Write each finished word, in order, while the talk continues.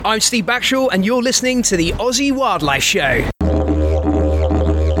I'm Steve Backshaw, and you're listening to the Aussie Wildlife Show.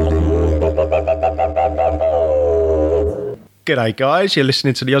 G'day guys, you're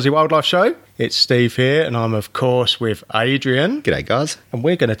listening to the Aussie Wildlife Show. It's Steve here, and I'm of course with Adrian. G'day guys. And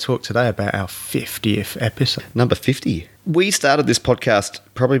we're going to talk today about our 50th episode. Number 50. We started this podcast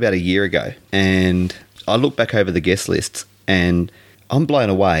probably about a year ago, and I look back over the guest lists and I'm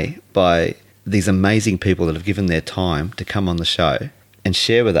blown away by these amazing people that have given their time to come on the show and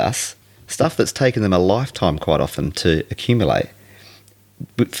share with us stuff that's taken them a lifetime quite often to accumulate,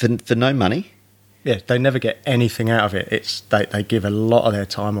 but for no money. Yeah, they never get anything out of it. They give a lot of their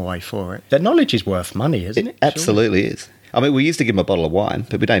time away for it. Their knowledge is worth money, isn't it? Absolutely is. I mean, we used to give them a bottle of wine,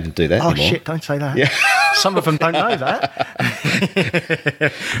 but we don't even do that anymore. Oh, shit, don't say that. Yeah. Some of them don't know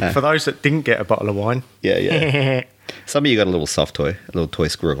that. For those that didn't get a bottle of wine. Yeah. Some of you got a little soft toy, a little toy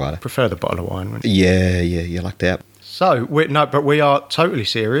squirrel glider. Prefer the bottle of wine. Wouldn't you? Yeah, you lucked out. So, but we are totally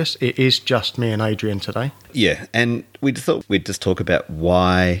serious. It is just me and Adrian today. Yeah, and we thought we'd just talk about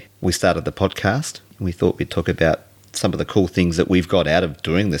why we started the podcast. We thought we'd talk about some of the cool things that we've got out of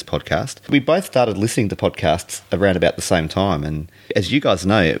doing this podcast. We both started listening to podcasts around about the same time, and as you guys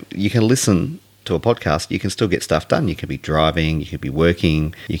know, you can listen to a podcast, you can still get stuff done. You can be driving, you can be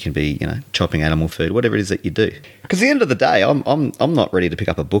working, you can be, chopping animal food, whatever it is that you do. Because at the end of the day, I'm not ready to pick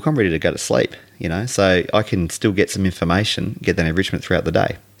up a book. I'm ready to go to sleep, so I can still get some information, get that enrichment throughout the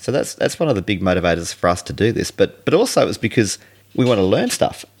day. So that's one of the big motivators for us to do this. But also it's because we want to learn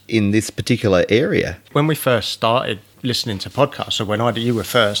stuff in this particular area. When we first started listening to podcasts, or when you were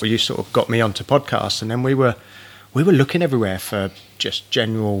first, you sort of got me onto podcasts, and then we were looking everywhere for just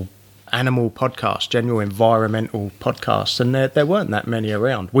general animal podcasts, general environmental podcasts, and there weren't that many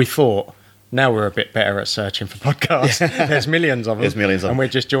around. We thought, now we're a bit better at searching for podcasts. There's millions of them. And we're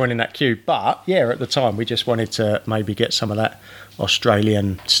just joining that queue. But yeah, at the time, we just wanted to maybe get some of that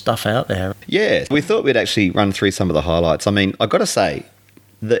Australian stuff out there. Yeah, we thought we'd actually run through some of the highlights. I mean, I've got to say,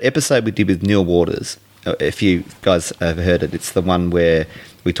 the episode we did with Neil Waters, if you guys have heard it, it's the one where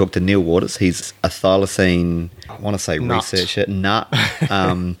we talked to Neil Waters. He's a thylacine, researcher,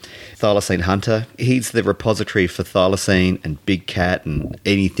 thylacine hunter. He's the repository for thylacine and big cat and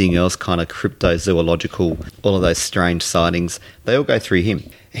anything else kind of cryptozoological, all of those strange sightings. They all go through him.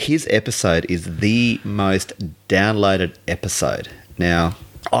 His episode is the most downloaded episode. Now,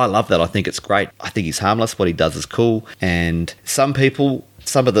 I love that. I think it's great. I think he's harmless. What he does is cool. And some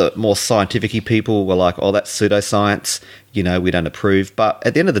of the more scientific people were like, oh, that's pseudoscience, we don't approve. But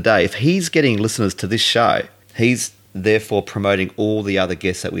at the end of the day, if he's getting listeners to this show, he's therefore promoting all the other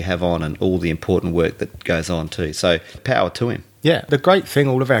guests that we have on and all the important work that goes on too. So power to him. Yeah, the great thing,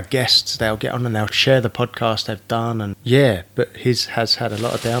 all of our guests, they'll get on and they'll share the podcast they've done. And yeah, but his has had a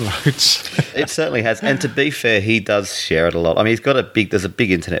lot of downloads. It certainly has. And to be fair, he does share it a lot. I mean, there's a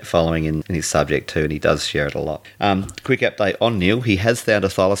big internet following in his subject too, and he does share it a lot. Quick update on Neil. He has found a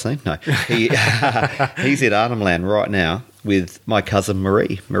thylacine. No, he's in Arnhem Land right now with my cousin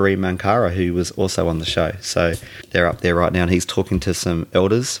Marie Mankara, who was also on the show. So they're up there right now, and he's talking to some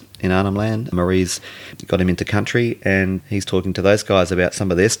elders in Arnhem Land. Marie's got him into country, and he's talking to those guys about some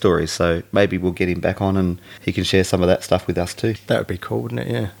of their stories. So maybe we'll get him back on and he can share some of that stuff with us too. That would be cool, wouldn't it?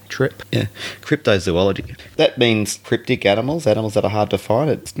 Yeah. Trip. Yeah. Cryptozoology. That means cryptic animals that are hard to find.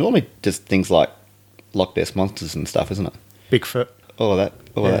 It's normally just things like Loch Ness monsters and stuff, isn't it? Bigfoot. All of that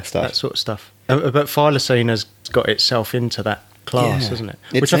stuff. That sort of stuff. But thylacine has got itself into that class, hasn't it?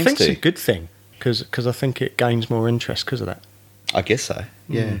 Which I think is a good thing, because I think it gains more interest because of that. I guess so,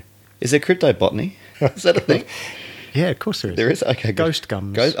 yeah. Is there cryptobotany? Is that a thing? Yeah, of course there is. There is? Okay, good. Ghost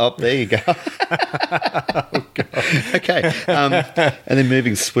gums. There you go. Oh, God. Okay, and then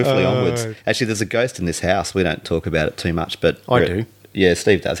moving swiftly onwards. Actually, there's a ghost in this house. We don't talk about it too much, but... I do. Yeah,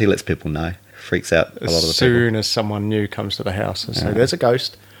 Steve does. He lets people know. Freaks out a lot of the people. As soon as someone new comes to the house and say, there's a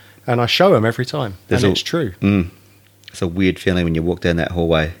ghost, and I show them every time, and it's true. It's a weird feeling when you walk down that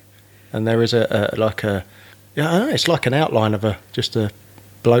hallway. And there is I don't know, it's like an outline of just a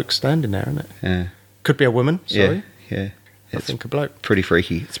bloke standing there, isn't it? Yeah. Could be a woman, sorry. Yeah. I think a bloke. Pretty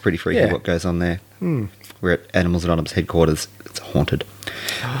freaky. It's pretty freaky what goes on there. We're at Animals Anonymous headquarters. It's haunted.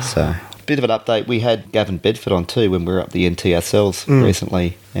 So, bit of an update. We had Gavin Bedford on too when we were up the NT ourselves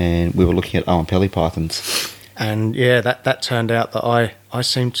recently, and we were looking at Oenpelli pythons. And yeah, that turned out that I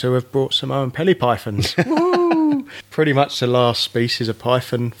seem to have brought some Oenpelli pythons. Woo! Pretty much the last species of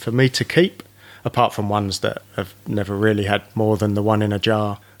python for me to keep, apart from ones that have never really had more than the one in a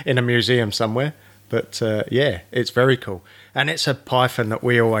jar in a museum somewhere. But yeah, it's very cool. And it's a python that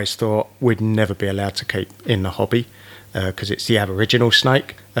we always thought we'd never be allowed to keep in the hobby. because it's the Aboriginal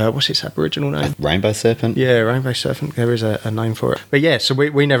snake. What's its Aboriginal name? Rainbow serpent? Yeah, rainbow serpent. There is a name for it. But yeah, so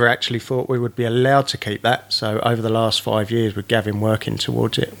we never actually thought we would be allowed to keep that. So over the last 5 years, with Gavin working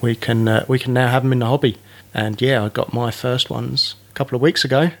towards it, we can now have them in the hobby. And yeah, I got my first ones a couple of weeks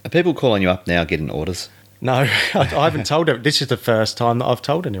ago. Are people calling you up now getting orders? No, I haven't told them. This is the first time that I've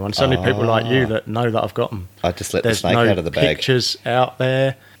told anyone. It's only people like you that know that I've got them. I just let the snake out of the bag. There's no pictures out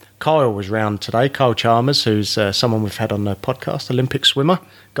there. Kyle was round today, Kyle Chalmers, who's someone we've had on the podcast, Olympic swimmer,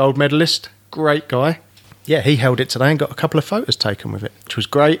 gold medalist, great guy. Yeah, he held it today and got a couple of photos taken with it, which was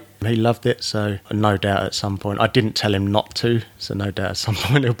great. He loved it, so no doubt at some point. I didn't tell him not to, so no doubt at some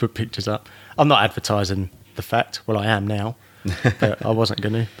point he'll put pictures up. I'm not advertising the fact. Well, I am now, but I wasn't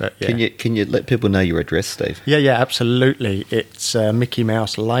going to. But yeah. Can you let people know your address, Steve? Yeah, absolutely. It's Mickey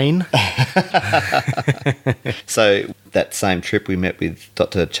Mouse Lane. So that same trip we met with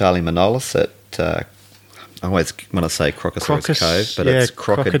Dr. Charlie Manolis at, I always want to say Crocosaurus Cove, but it's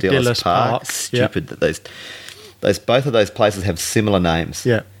Crocodilus Park. Stupid that both of those places have similar names.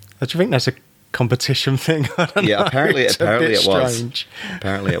 Yeah. Do you think that's a competition thing? I don't know. Apparently it was. Strange.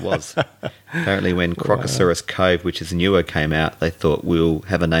 Apparently it was. Apparently when Crocosaurus Cove, which is newer, came out, they thought we'll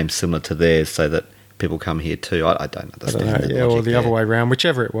have a name similar to theirs so that people come here too. I don't understand. Or the other way around,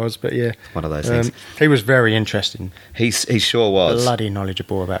 whichever it was, but yeah. One of those things. He was very interesting. He sure was. Bloody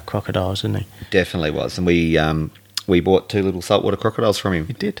knowledgeable about crocodiles, isn't he? Definitely was. And we bought 2 little saltwater crocodiles from him.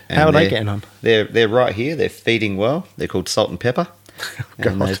 You did? And how are they getting on? They're right here. They're feeding well. They're called Salt and Pepper.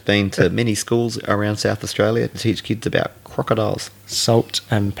 And they've been to many schools around South Australia to teach kids about crocodiles. Salt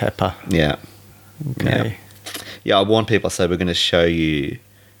and Pepper. Yeah. Okay. Yeah, I warn people, I say we're going to show you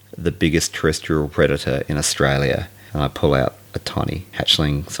the biggest terrestrial predator in Australia. And I pull out a tiny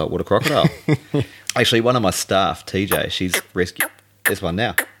hatchling saltwater crocodile. Actually, one of my staff, TJ, she's rescued... There's one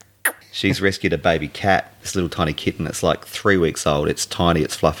now. She's rescued a baby cat, this little tiny kitten. It's like 3 weeks old. It's tiny,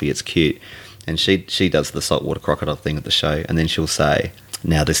 it's fluffy, it's cute. And she does the saltwater crocodile thing at the show. And then she'll say,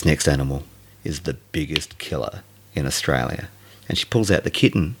 now this next animal is the biggest killer in Australia. And she pulls out the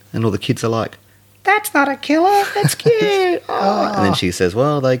kitten, and all the kids are like, that's not a killer, that's cute. Oh. And then she says,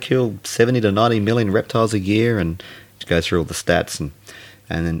 well, they kill 70 to 90 million reptiles a year, and she goes through all the stats.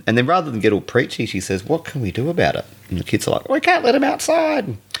 And then rather than get all preachy, she says, what can we do about it? And the kids are like, we can't let them outside.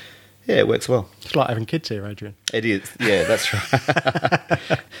 And yeah, it works well. It's like having kids here, Adrian. It is. Yeah, that's right.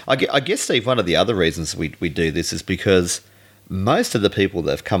 I guess, Steve, one of the other reasons we do this is because most of the people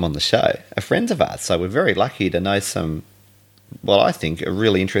that have come on the show are friends of ours. So we're very lucky to know some, well, I think, are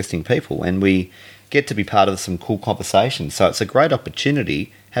really interesting people. And we get to be part of some cool conversations. So it's a great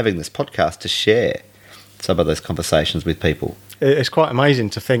opportunity, having this podcast, to share some of those conversations with people. It's quite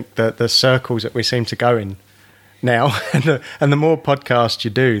amazing to think that the circles that we seem to go in now, and the more podcasts you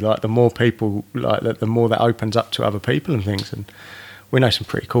do, like the more people, like the more that opens up to other people and things. And we know some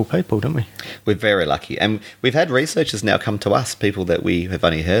pretty cool people, don't we? We're very lucky. And we've had researchers now come to us, people that we have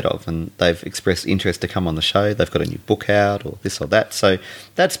only heard of, and they've expressed interest to come on the show. They've got a new book out or this or that. So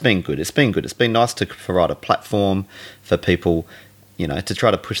that's been good. It's been good. It's been nice to provide a platform for people, you know, to try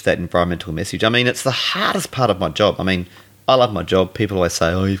to push that environmental message. I mean, it's the hardest part of my job. I mean, I love my job. People always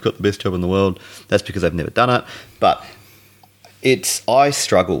say, oh, you've got the best job in the world. That's because I've never done it. But I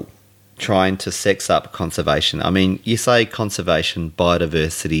struggle trying to sex up conservation. I mean, you say conservation,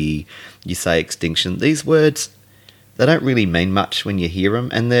 biodiversity, you say extinction. These words, they don't really mean much when you hear them,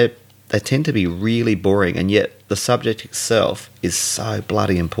 and they tend to be really boring, and yet the subject itself is so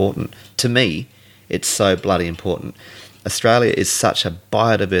bloody important. To me, it's so bloody important. Australia is such a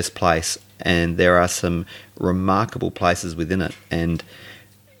biodiverse place, and there are some remarkable places within it, and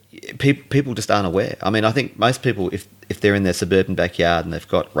people just aren't aware. I mean, I think most people, if they're in their suburban backyard and they've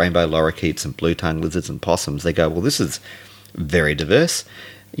got rainbow lorikeets and blue-tongued lizards and possums, they go, well, this is very diverse,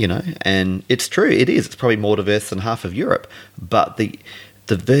 you know, and it's true, it is. It's probably more diverse than half of Europe, but the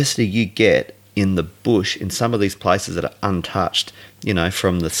diversity you get in the bush in some of these places that are untouched, you know,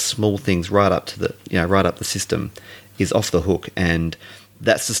 from the small things right up to the, you know, right up the system, is off the hook. And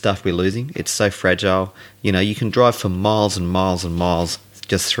that's the stuff we're losing. It's so fragile. You know, you can drive for miles and miles and miles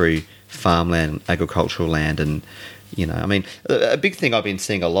just through farmland, agricultural land. And, you know, I mean, a big thing I've been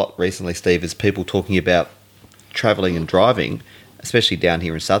seeing a lot recently, Steve, is people talking about travelling and driving, especially down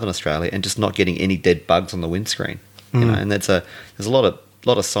here in southern Australia, and just not getting any dead bugs on the windscreen. You know, and there's a lot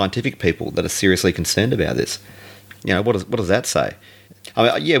of scientific people that are seriously concerned about this. You know, what does that say? I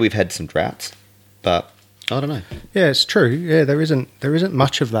mean, yeah, we've had some droughts, but I don't know. Yeah, it's true. Yeah, there isn't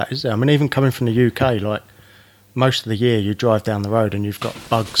much of that, is there? I mean, even coming from the UK, like most of the year, you drive down the road and you've got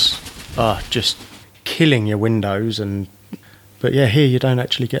bugs just killing your windows and But yeah, here you don't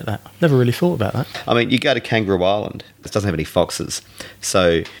actually get that. Never really thought about that. I mean, you go to Kangaroo Island, it doesn't have any foxes.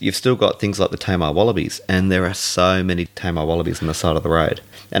 So you've still got things like the Tamar wallabies, and there are so many Tamar wallabies on the side of the road.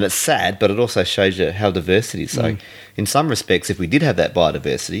 And it's sad, but it also shows you how diverse it is. So in some respects, if we did have that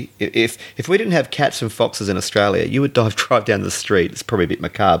biodiversity, if we didn't have cats and foxes in Australia, you would drive down the street, it's probably a bit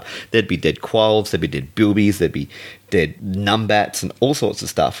macabre, there'd be dead quolls, there'd be dead bilbies, there'd be dead numbats and all sorts of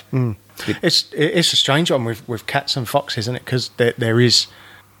stuff. It's a strange one with cats and foxes, isn't it? Because there is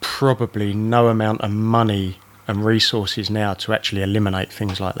probably no amount of money and resources now to actually eliminate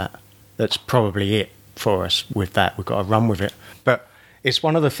things like that. That's probably it for us with that. We've got to run with it. But it's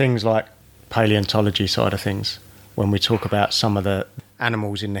one of the things like paleontology side of things, when we talk about some of the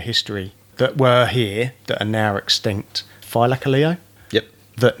animals in the history that were here that are now extinct. Thylacoleo? Yep.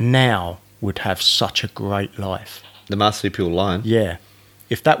 That now would have such a great life. The marsupial lion. Yeah.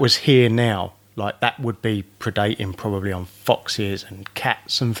 If that was here now, like that would be predating probably on foxes and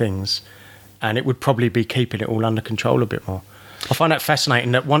cats and things, and it would probably be keeping it all under control a bit more. I find that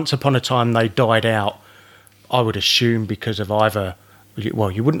fascinating that once upon a time they died out, I would assume because of either,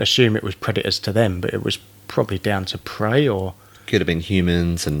 well, you wouldn't assume it was predators to them, but it was probably down to prey or... Could have been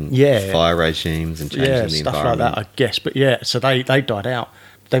humans and fire regimes and changing the stuff environment. like that, I guess. But yeah, so they died out.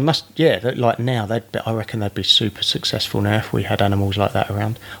 They must, like now, I reckon they'd be super successful now if we had animals like that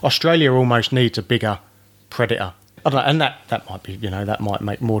around. Australia almost needs a bigger predator. I don't know, and that might be, that might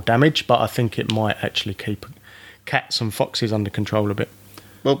make more damage, but I think it might actually keep cats and foxes under control a bit.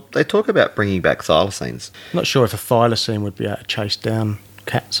 Well, they talk about bringing back thylacines. I'm not sure if a thylacine would be able to chase down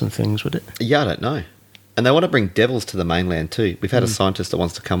cats and things, would it? Yeah, I don't know. And they want to bring devils to the mainland too. We've had a scientist that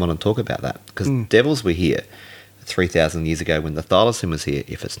wants to come on and talk about that, because devils were here 3,000 years ago when the thylacine was here,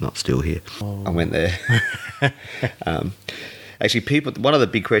 if it's not still here. I went there. Actually, one of the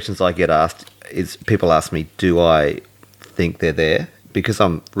big questions I get asked is, people ask me, do I think they're there? Because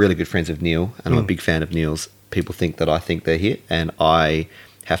I'm really good friends with Neil and I'm a big fan of Neil's, people think that I think they're here, and I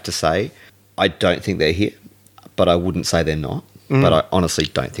have to say I don't think they're here, but I wouldn't say they're not. But I honestly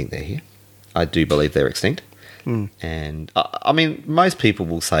don't think they're here. I do believe they're extinct. And I mean, most people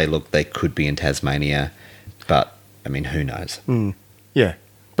will say, look, they could be in Tasmania, but I mean, who knows? Yeah,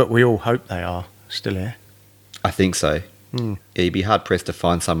 but we all hope they are still here. I think so. Yeah, you'd be hard pressed to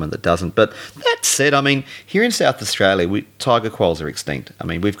find someone that doesn't. But that said, I mean, here in South Australia, tiger quolls are extinct. I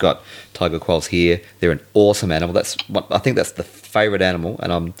mean, we've got tiger quolls here. They're an awesome animal. I think that's the favourite animal.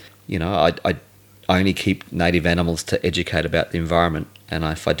 And I only keep native animals to educate about the environment. And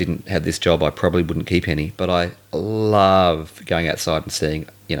if I didn't have this job, I probably wouldn't keep any. But I love going outside and seeing,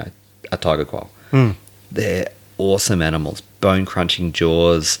 a tiger quoll. They're awesome animals, bone-crunching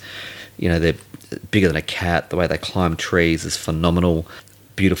jaws. They're bigger than a cat. The way they climb trees is phenomenal.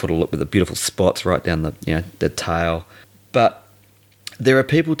 Beautiful to look, with the beautiful spots right down the tail. But there are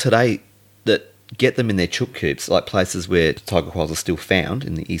people today that get them in their chook coops, like places where tiger quolls are still found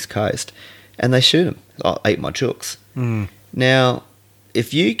in the East Coast, and they shoot them. I ate my chooks. Now,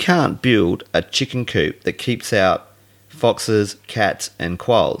 if you can't build a chicken coop that keeps out foxes, cats, and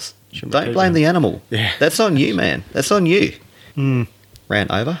quolls, don't blame the animal. Yeah. That's on you, man. That's on you. Ran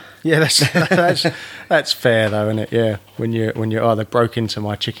over. Yeah, that's fair though, isn't it? Yeah, when you either broke into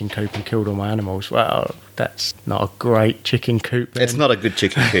my chicken coop and killed all my animals, well, that's not a great chicken coop. Then. It's not a good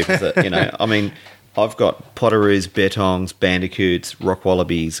chicken coop, is it? I mean, I've got potoroos, bettongs, bandicoots, rock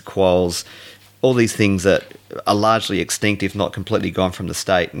wallabies, quolls, all these things that are largely extinct, if not completely gone from the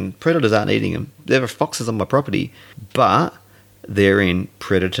state, and predators aren't eating them. There are foxes on my property, but they're in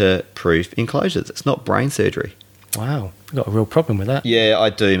predator-proof enclosures. It's not brain surgery. Wow, you've got a real problem with that. Yeah, I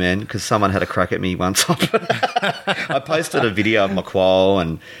do, man, because someone had a crack at me once. I posted a video of my quoll,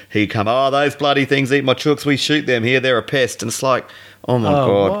 and he'd come, those bloody things eat my chooks, we shoot them here, they're a pest. And it's like, oh my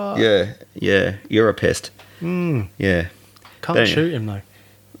God, what? Yeah, you're a pest. Yeah. Can't shoot him, though.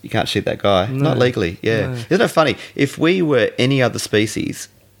 You can't shoot that guy. No. Not legally, yeah. No. Isn't it funny? If we were any other species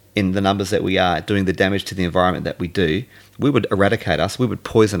in the numbers that we are, doing the damage to the environment that we do, we would eradicate us, we would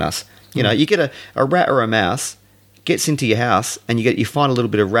poison us. You get a rat or a mouse, gets into your house, and you find a little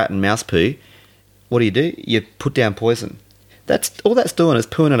bit of rat and mouse poo. What do? You put down poison. That's all that's doing is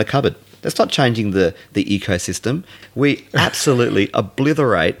pooing in a cupboard. That's not changing the ecosystem. We absolutely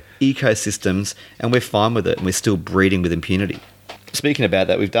obliterate ecosystems, and we're fine with it, and we're still breeding with impunity. Speaking about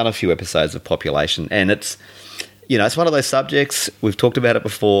that, we've done a few episodes of population, and it's it's one of those subjects. We've talked about it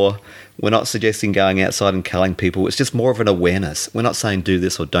before. We're not suggesting going outside and culling people. It's just more of an awareness. We're not saying do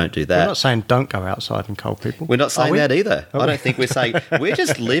this or don't do that. We're not saying don't go outside and cull people. We're not saying that either. I don't think we're saying... We're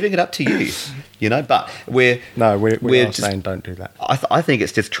just leaving it up to you, But we're not saying don't do that. I think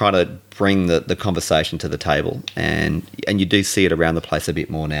it's just trying to bring the conversation to the table. And you do see it around the place a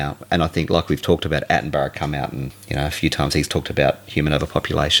bit more now. And I think, like we've talked about, Attenborough come out and, a few times he's talked about human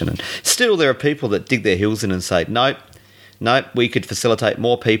overpopulation. And still there are people that dig their heels in and say, nope, we could facilitate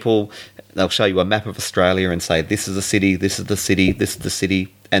more people. They'll show you a map of Australia and say, this is the city, this is the city, this is the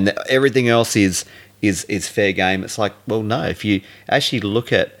city, and everything else is fair game. It's like, well, no. If you actually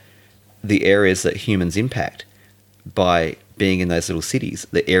look at the areas that humans impact by being in those little cities,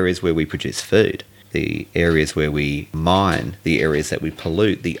 the areas where we produce food, the areas where we mine, the areas that we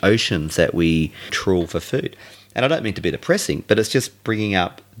pollute, the oceans that we trawl for food. And I don't mean to be depressing, but it's just bringing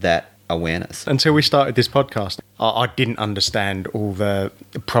up that awareness. Until we started this podcast, I didn't understand all the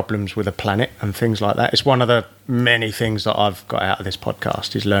problems with the planet and things like that. It's one of the many things that I've got out of this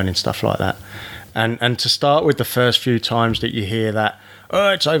podcast is learning stuff like that. And to start with, the first few times that you hear that,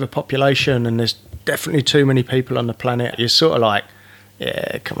 it's overpopulation and there's definitely too many people on the planet, you're sort of like,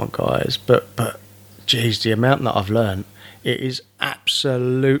 yeah, come on guys. But geez, the amount that I've learned, it is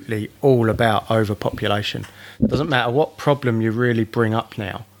absolutely all about overpopulation. It doesn't matter what problem you really bring up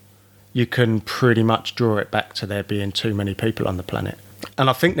now, you can pretty much draw it back to there being too many people on the planet. And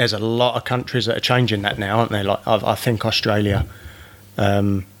I think there's a lot of countries that are changing that now, aren't they? Like I think Australia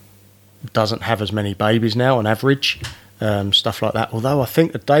doesn't have as many babies now on average, stuff like that. Although I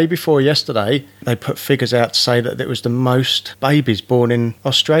think the day before yesterday, they put figures out to say that there was the most babies born in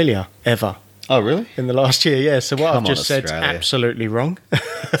Australia ever. Oh, really? In the last year, yeah. So what I've just said is Australia. absolutely wrong.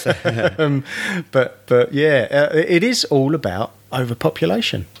 But yeah, it is all about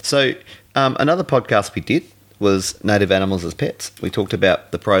overpopulation. So another podcast we did was native animals as pets. We talked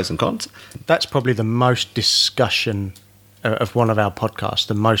about the pros and cons. That's probably the most discussion of one of our podcasts,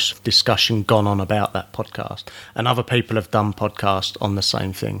 the most discussion gone on about that podcast. And other people have done podcasts on the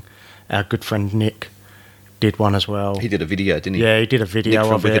same thing. Our good friend Nick did one as well. He did a video, didn't he? Yeah, he did a video Nick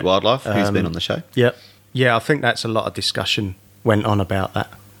from of Wicked it. Wildlife, who's been on the show. Yep. Yeah, I think that's a lot of discussion went on about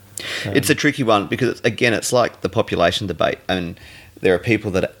that. It's a tricky one because, again, it's like the population debate. I mean, there are people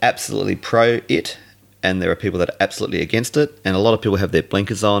that are absolutely pro it and there are people that are absolutely against it. And a lot of people have their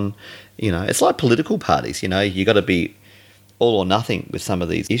blinkers on. It's like political parties. You got to be all or nothing with some of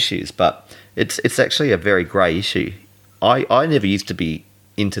these issues. But it's actually a very grey issue. I never used to be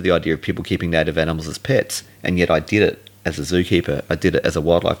into the idea of people keeping native animals as pets, and yet I did it as a zookeeper. I did it as a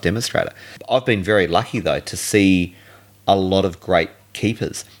wildlife demonstrator. I've been very lucky, though, to see a lot of great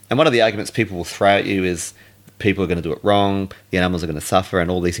keepers. And one of the arguments people will throw at you is people are going to do it wrong, the animals are going to suffer, and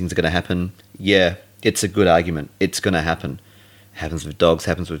all these things are going to happen. Yeah, it's a good argument. It's going to happen. It happens with dogs,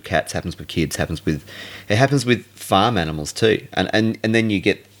 happens with cats, happens with kids, it happens with farm animals too. And then you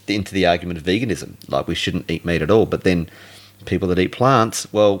get into the argument of veganism, like we shouldn't eat meat at all. But then people that eat plants,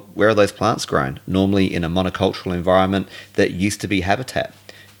 well, where are those plants grown? Normally in a monocultural environment that used to be habitat.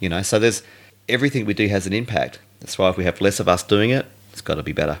 So there's everything we do has an impact. That's why if we have less of us doing it, it's got to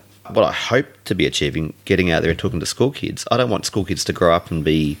be better. What I hope to be achieving, getting out there and talking to school kids, I don't want school kids to grow up and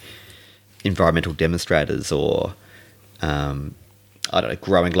be environmental demonstrators or,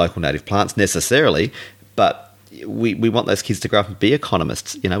 growing local native plants necessarily, but we want those kids to grow up and be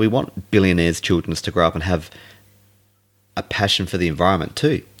economists. We want billionaires' children to grow up and have a passion for the environment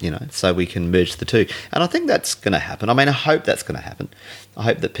too, so we can merge the two. And I think that's going to happen. I hope that's going to happen. I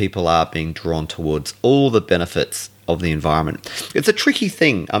hope that people are being drawn towards all the benefits of the environment. It's a tricky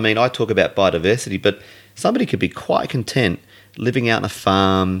thing. I talk about biodiversity, but somebody could be quite content living out on a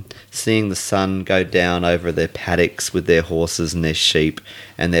farm, seeing the sun go down over their paddocks with their horses and their sheep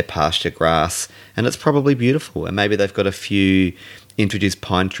and their pasture grass, and it's probably beautiful. And maybe they've got a few introduced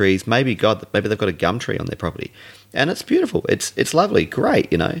pine trees. Maybe they've got a gum tree on their property. And it's beautiful. It's lovely.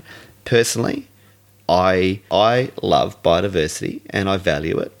 Great, Personally, I love biodiversity and I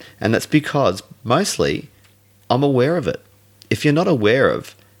value it. And that's because mostly I'm aware of it. If you're not aware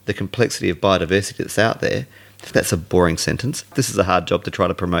of the complexity of biodiversity that's out there, if that's a boring sentence, this is a hard job to try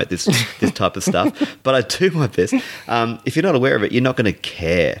to promote this type of stuff, but I do my best. If you're not aware of it, you're not going to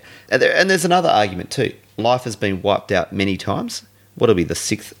care. And there's another argument too. Life has been wiped out many times. What will be the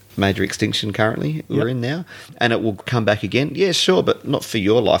 6th major extinction currently we're in now? And it will come back again? Yeah, sure, but not for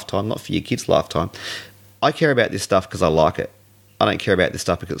your lifetime, not for your kids' lifetime. I care about this stuff because I like it. I don't care about this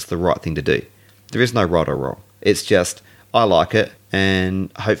stuff because it's the right thing to do. There is no right or wrong. It's just, I like it,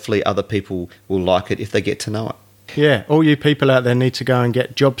 and hopefully other people will like it if they get to know it. Yeah, all you people out there need to go and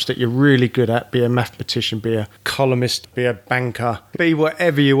get jobs that you're really good at. Be a mathematician, be a columnist, be a banker, be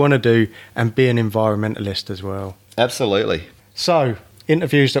whatever you want to do, and be an environmentalist as well. Absolutely. So,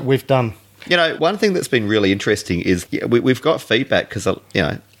 interviews that we've done. You know, one thing that's been really interesting is we've got feedback because, you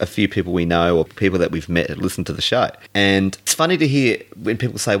know, a few people we know or people that we've met have listened to the show. And it's funny to hear when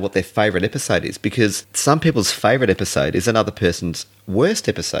people say what their favourite episode is, because some people's favourite episode is another person's worst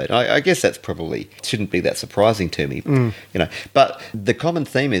episode. I guess that's probably shouldn't be that surprising to me, you know. But the common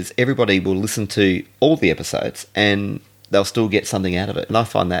theme is everybody will listen to all the episodes and they'll still get something out of it. And I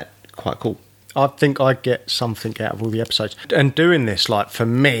find that quite cool. I think I get something out of all the episodes. And doing this, like, for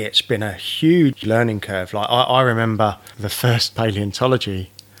me, it's been a huge learning curve. Like, I remember the first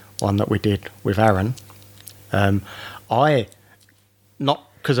paleontology one that we did with Aaron. Not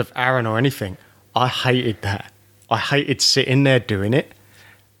because of Aaron or anything, I hated that. I hated sitting there doing it.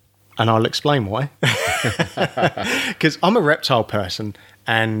 And I'll explain why. Because I'm a reptile person,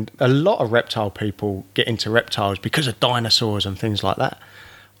 and a lot of reptile people get into reptiles because of dinosaurs and things like that.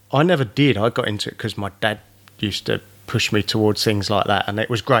 I never did. I got into it because my dad used to push me towards things like that, and it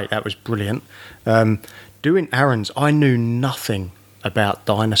was great. That was brilliant. Doing Aaron's, I knew nothing about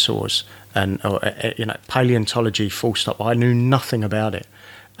dinosaurs and paleontology, full stop. I knew nothing about it,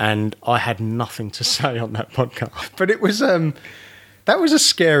 and I had nothing to say on that podcast. But it was that was a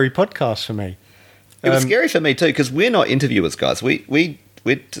scary podcast for me. It was scary for me too, because we're not interviewers, guys.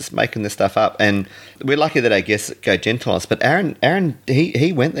 We're just making this stuff up, and we're lucky that our guests go gentle on us. But Aaron,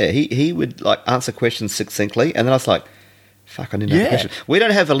 he went there. He would like answer questions succinctly, and then I was like, "Fuck, I didn't have a question." We don't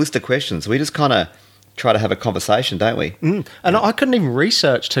have a list of questions. We just kind of try to have a conversation, don't we? And I couldn't even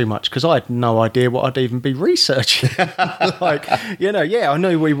research too much because I had no idea what I'd even be researching. Like, I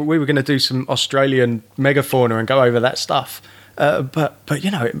knew we were going to do some Australian megafauna and go over that stuff, but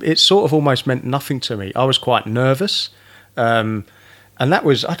it sort of almost meant nothing to me. I was quite nervous. And that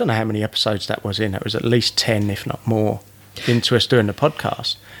was, I don't know how many episodes that was in. It was at least 10, if not more, into us doing the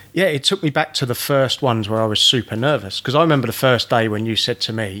podcast. Yeah, it took me back to the first ones where I was super nervous. Because I remember the first day when you said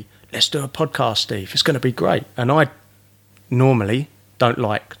to me, let's do a podcast, Steve. It's going to be great. And I normally don't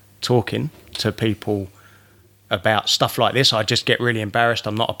like talking to people about stuff like this. I just get really embarrassed.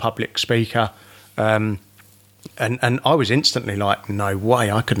 I'm not a public speaker. And I was instantly like, no way,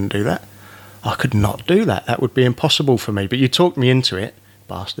 I couldn't do that. I could not do that. That would be impossible for me. But you talked me into it,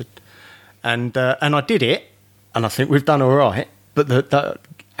 bastard. And I did it, and I think we've done all right. But the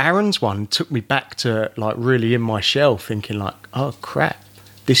Aaron's one took me back to like really in my shell, thinking like, oh crap,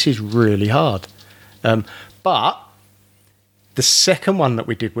 this is really hard. But the second one that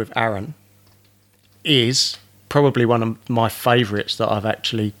we did with Aaron is probably one of my favourites that I've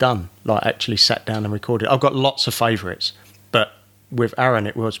actually done. Like actually sat down and recorded. I've got lots of favourites, but with Aaron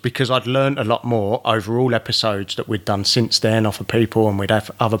it was because I'd learned a lot more over all episodes that we'd done since then off of people, and we'd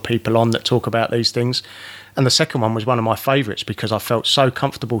have other people on that talk about these things. And the second one was one of my favourites because I felt so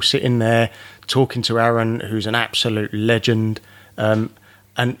comfortable sitting there talking to Aaron, who's an absolute legend, and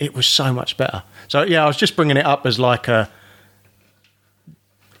it was so much better. So yeah, I was just bringing it up as like a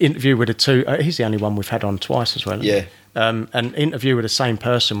interview with the two. He's the only one we've had on twice as well. Yeah. An interview with the same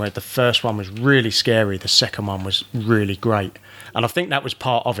person where the first one was really scary, the second one was really great. And I think that was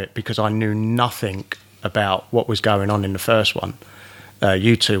part of it because I knew nothing about what was going on in the first one.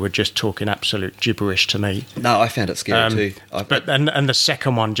 You two were just talking absolute gibberish to me. No, I found it scary too. And the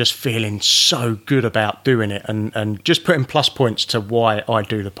second one, just feeling so good about doing it and just putting plus points to why I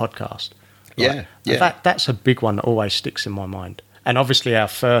do the podcast. Yeah, yeah. That's a big one that always sticks in my mind. And obviously our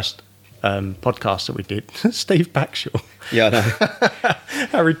first podcast that we did, Steve Backshaw. Yeah, I know.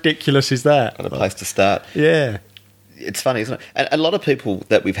 How ridiculous is that? What a place to start. Yeah. It's funny, isn't it? And a lot of people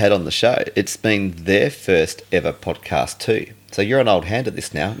that we've had on the show, it's been their first ever podcast too. So you're an old hand at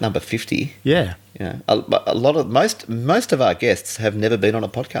this now, number 50. Yeah. You know, a lot of most of our guests have never been on a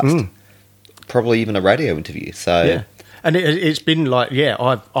podcast. Probably even a radio interview. So yeah. And it's been like,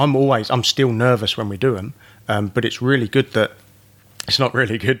 I'm still nervous when we do them, but it's really good that. It's not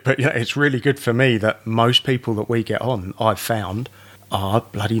really good, but yeah, it's really good for me that most people that we get on, I've found, are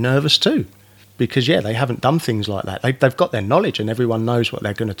bloody nervous too. Because, yeah, they haven't done things like that. They've got their knowledge and everyone knows what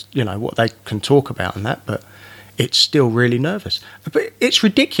they're going to, what they can talk about and that, but it's still really nervous. But it's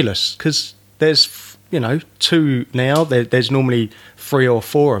ridiculous because there's, two now. There's normally 3 or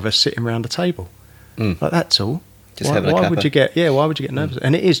 4 of us sitting around a table. Like, that's all. Why would you get nervous?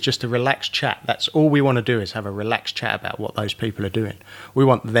 And it is just a relaxed chat. That's all we want to do is have a relaxed chat about what those people are doing. We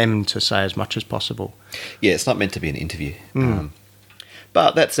want them to say as much as possible. Yeah, it's not meant to be an interview.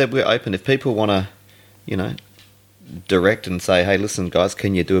 But that said, we're open. If people want to, direct and say, hey, listen, guys,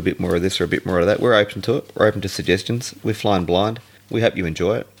 can you do a bit more of this or a bit more of that? We're open to it. We're open to suggestions. We're flying blind. We hope you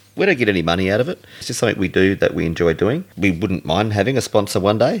enjoy it. We don't get any money out of it. It's just something we do that we enjoy doing. We wouldn't mind having a sponsor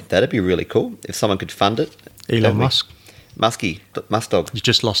one day. That'd be really cool if someone could fund it. Elon Musk. Muskie, Musk Dog. You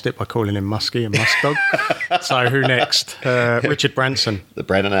just lost it by calling him Muskie and Musk Dog. So who next? Richard Branson. The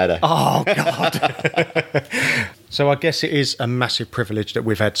Brannanator. Oh, God. So I guess it is a massive privilege that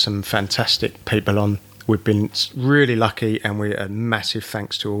we've had some fantastic people on. We've been really lucky, and we're a massive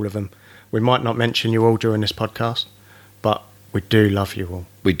thanks to all of them. We might not mention you all during this podcast, but we do love you all.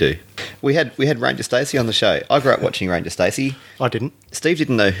 We do. We had Ranger Stacey on the show. I grew up watching Ranger Stacey. I didn't. Steve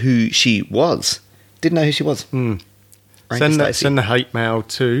didn't know who she was. Didn't know who she was. Mm. Ranger Send the hate mail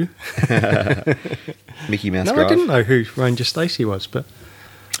to Mickey Mouse No, Drive. I didn't know who Ranger Stacey was, but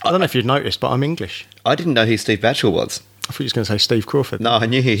I don't know if you'd noticed, but I'm English. I didn't know who Steve Batchel was. I thought you was going to say Steve Crawford. No, I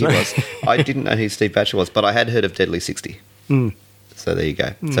knew who he was. I didn't know who Steve Batchel was, but I had heard of Deadly 60. Mm. So there you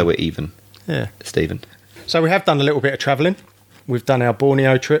go. So we're even, Yeah. Stephen. So we have done a little bit of travelling. We've done our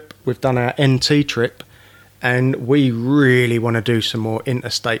Borneo trip. We've done our NT trip. And we really want to do some more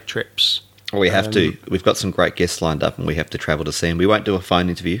interstate trips. We have to. We've got some great guests lined up and we have to travel to see them. We won't do a phone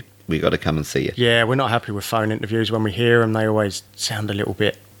interview. We got to come and see you. Yeah, we're not happy with phone interviews. When we hear them, they always sound a little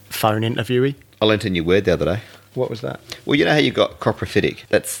bit phone interviewy. I learnt a new word the other day. What was that? Well, you know how you've got coprophytic?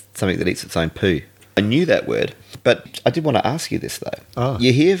 That's something that eats its own poo. I knew that word, but I did want to ask you this, though. Oh.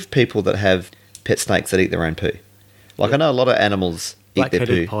 You hear of people that have pet snakes that eat their own poo. Like, I know a lot of animals eat their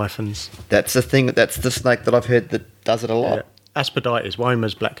Black-headed poo. pythons. That's the thing. That's the snake that I've heard that does it a lot. Yeah. Aspodites,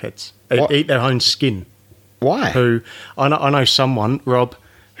 Woma's blackheads. They What? eat their own skin. Why? Who I know someone, Rob,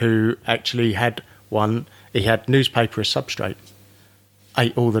 who actually had one. He had newspaper as substrate.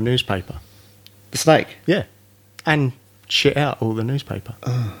 Ate all the newspaper. The snake? Yeah, and shit out all the newspaper.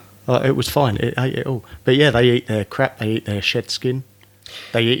 It was fine. It ate it all. But yeah, they eat their crap. They eat their shed skin.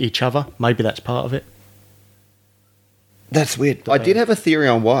 They eat each other. Maybe that's part of it. That's weird. I did have a theory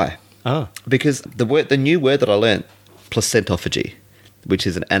on why. Oh, Because the new word that I learnt, placentophagy, which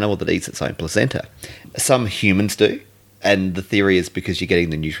is an animal that eats its own placenta. Some humans do, and the theory is because you're getting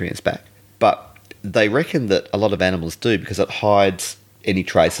the nutrients back. But they reckon that a lot of animals do because it hides any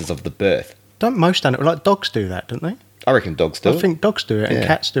traces of the birth. don't most animals, like dogs, do that, don't they? I reckon dogs do I it. think dogs do it and Yeah.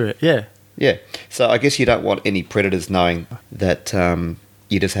 cats do it. Yeah. Yeah. So I guess you don't want any predators knowing that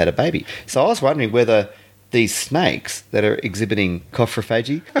you just had a baby. So I was wondering whether these snakes that are exhibiting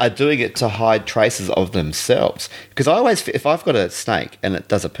coprophagy are doing it to hide traces of themselves. Because I always, if I've got a snake and it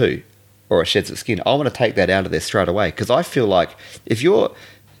does a poo or it sheds its skin, I want to take that out of there straight away. Because I feel like if you're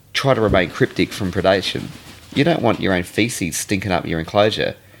trying to remain cryptic from predation, you don't want your own feces stinking up your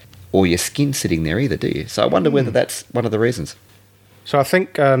enclosure or your skin sitting there either, do you? So I wonder whether that's one of the reasons. So I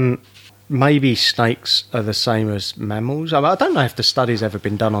think maybe snakes are the same as mammals. I don't know if the study's ever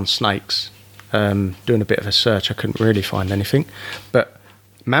been done on snakes. Doing a bit of a search, I couldn't really find anything. But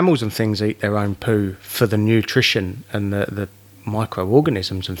mammals and things eat their own poo for the nutrition and the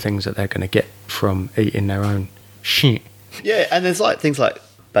microorganisms and things that they're going to get from eating their own shit. Yeah, and there's like things like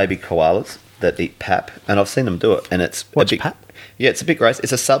baby koalas that eat pap, and I've seen them do it, and it's What's a big, pap? Yeah, it's a bit gross.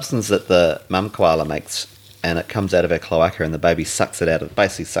 It's a substance that the mum koala makes, and it comes out of her cloaca, and the baby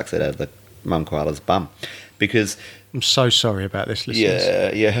basically sucks it out of the mum koala's bum, because I'm so sorry about this,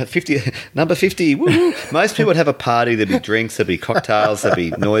 listeners. yeah, 50 number 50. Woo! Most people would have a party. There'd be drinks, there'd be cocktails, there'd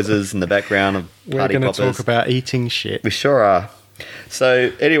be noises in the background of We're party going to poppers. talk about eating shit. We sure are.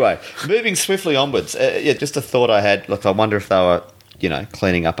 So anyway, moving swiftly onwards. Just a thought I had. Look, I wonder if they were,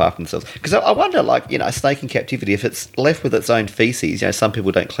 cleaning up after themselves. Because I wonder, a snake in captivity, if it's left with its own feces, some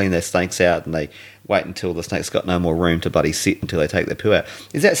people don't clean their snakes out and they wait until the snake's got no more room to bloody sit until they take their poo out.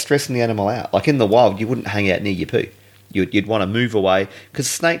 Is that stressing the animal out? Like in the wild, you wouldn't hang out near your poo. You'd want to move away. Because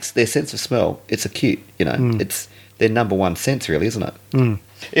snakes, their sense of smell, it's acute, It's their number one sense, really, isn't it? Mm.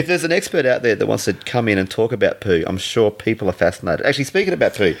 If there's an expert out there that wants to come in and talk about poo, I'm sure people are fascinated. Actually, speaking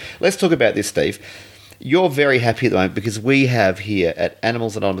about poo, let's talk about this, Steve. You're very happy at the moment because we have here at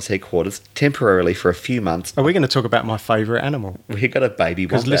Animals Anonymous headquarters, temporarily for a few months, Are we going to talk about my favourite animal? we've got a baby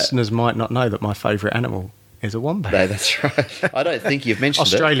Because wombat. listeners might not know that my favourite animal is a wombat. No, that's right. I don't think you've mentioned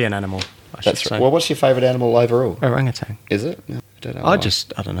Australian animal, I should That's say. right. Well, what's your favourite animal overall? Orangutan. Is it? No, I don't know. I why.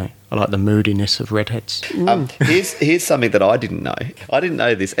 don't know. I like the moodiness of redheads. Here's something that I didn't know. I didn't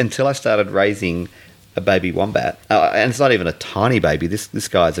know this until I started raising a baby wombat. And it's not even a tiny baby. This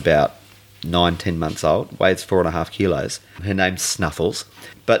guy's about 9-10 months old, weighs 4.5 kilos. Her name's Snuffles.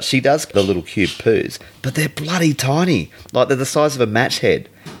 But she does the little cube poos, but they're bloody tiny. Like they're the size of a match head,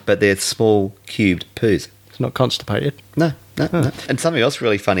 but they're small cubed poos. not constipated. No. And something else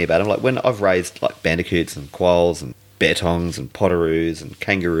really funny about them, like when I've raised like bandicoots and quolls and bettongs and potoroos and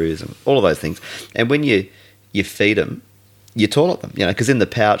kangaroos and all of those things, and when you feed them, you toilet them, because in the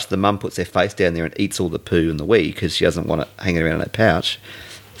pouch, the mum puts their face down there and eats all the poo and the wee because she doesn't want it hanging around in that pouch.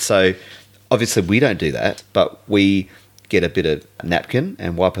 So obviously we don't do that, but we get a bit of napkin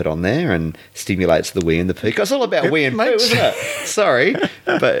and wipe it on there and stimulates the wee and the poo. It's all about wee and poo, isn't it? Sorry,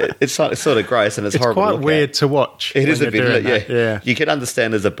 but it's sort of gross and it's horrible. It's quite weird to watch. It is a bit, isn't it? Yeah. You can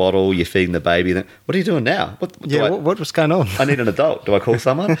understand there's a bottle, you're feeding the baby. Then, what are you doing now? What's going on? I need an adult. Do I call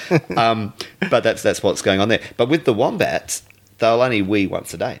someone? But that's what's going on there. But with the wombats, they'll only wee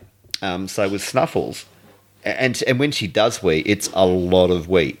once a day. So with Snuffles, and when she does wee, it's a lot of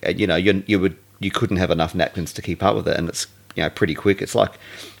wee. And, you couldn't have enough napkins to keep up with it, and it's pretty quick. It's like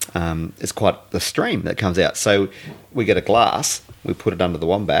it's quite the stream that comes out. So we get a glass, we put it under the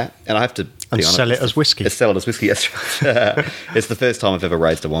wombat, and I have to be honest, sell it as whiskey. Sell it as whiskey. Yes. It's the first time I've ever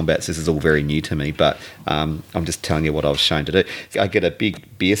raised a wombat, so this is all very new to me. But I'm just telling you what I was shown to do. I get a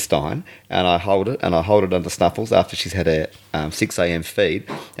big beer stein and I hold it under Snuffles after she's had a 6 a.m. feed,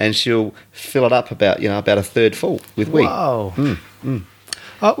 and she'll fill it up about a third full with wee. Wow.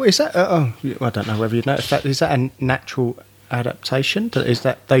 Oh, is that? I don't know whether you'd noticed that. Is that a natural adaptation? Is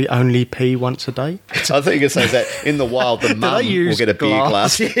that they only pee once a day? I think it says that in the wild, the mum will get a beer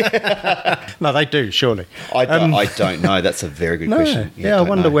glass. No, they do, surely. I don't know. That's a very good question. Yeah, I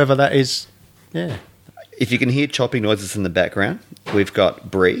wonder whether that is. Yeah. If you can hear chopping noises in the background, we've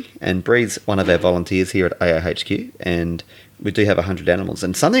got Bree, and Bree's one of our volunteers here at AOHQ, and we do have 100 animals.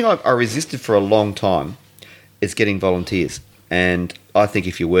 And something I resisted for a long time is getting volunteers. And I think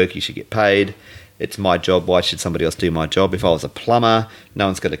if you work, you should get paid. It's my job. Why should somebody else do my job? If I was a plumber, no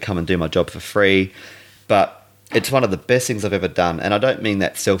one's going to come and do my job for free. But it's one of the best things I've ever done. And I don't mean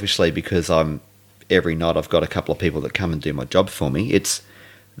that selfishly because every night I've got a couple of people that come and do my job for me. It's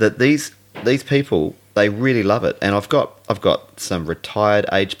that these people, they really love it. And I've got some retired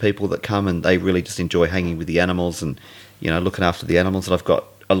age people that come and they really just enjoy hanging with the animals and, looking after the animals. And I've got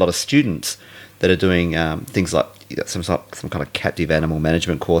a lot of students that are doing things like some kind of captive animal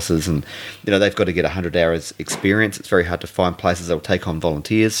management courses, and they've got to get 100 hours experience. It's very hard to find places that will take on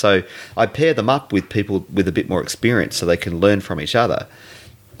volunteers, so I pair them up with people with a bit more experience so they can learn from each other.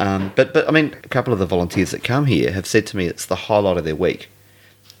 But I mean, a couple of the volunteers that come here have said to me it's the highlight of their week,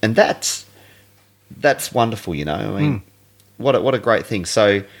 and that's wonderful. I mean, what a great thing.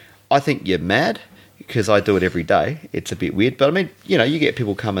 So I think you're mad, because I do it every day. It's a bit weird, but I mean, you get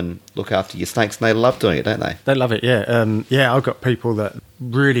people come and look after your snakes, and they love doing it, don't they? They love it, yeah. I've got people that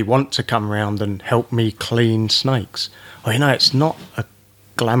really want to come around and help me clean snakes. It's not a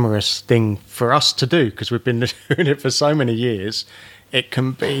glamorous thing for us to do because we've been doing it for so many years. It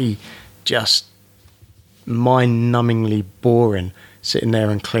can be just mind-numbingly boring sitting there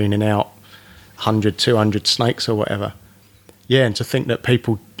and cleaning out 100, 200 snakes or whatever. Yeah, and to think that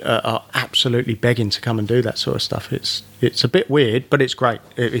people are absolutely begging to come and do that sort of stuff, it's a bit weird, but it's great.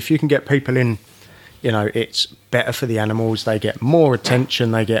 If you can get people in, it's better for the animals. They get more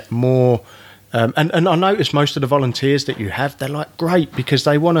attention, they get more... and I notice most of the volunteers that you have, they're like great because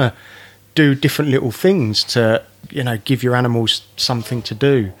they want to do different little things to, give your animals something to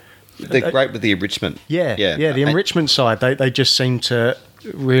do. They're great with the enrichment. Yeah, the enrichment side, they just seem to...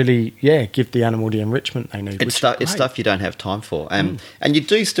 really give the animal the enrichment they need. It's stuff you don't have time for, and you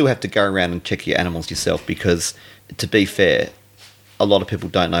do still have to go around and check your animals yourself, because to be fair, a lot of people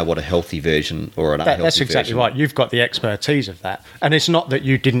don't know what a healthy version or an unhealthy version. That's exactly right. You've got the expertise of that, and it's not that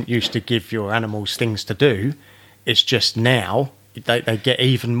you didn't used to give your animals things to do. It's just now they get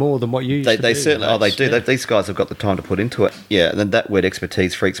even more than what you used to do. They certainly they do. Yeah. These guys have got the time to put into it. Yeah, and then that word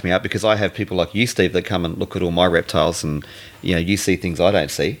expertise freaks me out, because I have people like you, Steve, that come and look at all my reptiles, and you see things I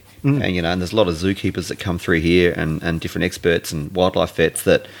don't see. And and there's a lot of zookeepers that come through here, and different experts and wildlife vets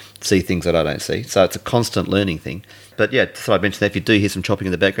that see things that I don't see. So it's a constant learning thing. But yeah, so I mentioned that if you do hear some chopping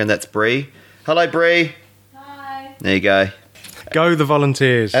in the background, that's Bree. Hello, Bree. Hi. There you go. Go the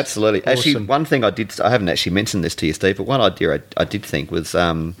volunteers. Absolutely. Awesome. Actually, one thing I haven't actually mentioned this to you, Steve, but one idea I did think was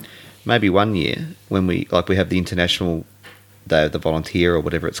maybe one year when we have the International Day of the Volunteer, or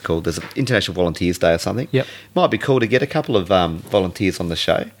whatever it's called. There's an International Volunteers Day or something. Yep. Might be cool to get a couple of volunteers on the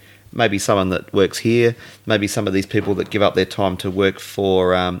show. Maybe someone that works here, maybe some of these people that give up their time to work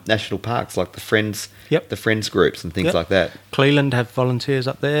for national parks, like the Friends groups and things like that. Cleland have volunteers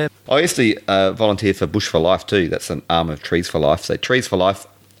up there. I used to volunteer for Bush for Life too. That's an arm of Trees for Life. So Trees for Life,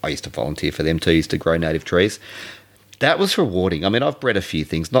 I used to volunteer for them too. I used to grow native trees. That was rewarding. I mean, I've bred a few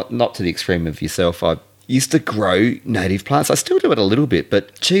things, not to the extreme of yourself. I used to grow native plants. I still do it a little bit,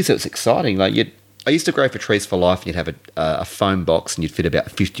 but geez, it was exciting. Like I used to grow for Trees for Life, and you'd have a foam box, and you'd fit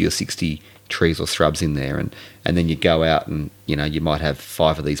about 50 or 60 trees or shrubs in there, and then you'd go out and, you might have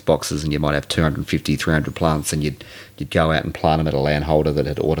 5 of these boxes, and you might have 250, 300 plants, and you'd go out and plant them at a landholder that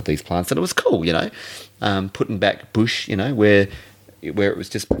had ordered these plants, and it was cool, putting back bush, where it was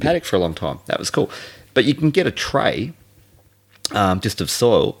just paddock for a long time. That was cool. But you can get a tray just of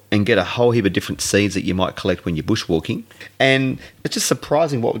soil and get a whole heap of different seeds that you might collect when you're bushwalking, and it's just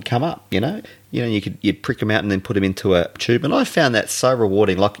surprising what would come up. You'd prick them out and then put them into a tube, and I found that so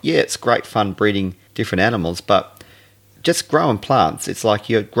rewarding. Like, yeah, it's great fun breeding different animals, but just growing plants, it's like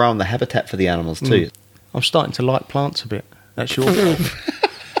you're growing the habitat for the animals too. I'm starting to like plants a bit. That's your fault.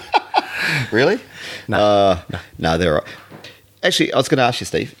 Really? No, they're all right. Actually, I was going to ask you,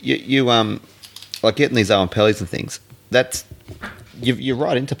 Steve. You like getting these Oenpellis and things. That's you're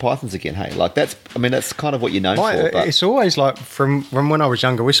right into pythons again, hey? Like that's kind of what you're known for. But it's always like from when I was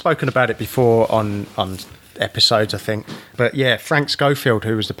younger. We've spoken about it before on episodes, I think. But yeah, Frank Schofield,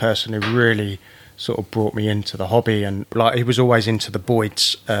 who was the person who really sort of brought me into the hobby, and like he was always into the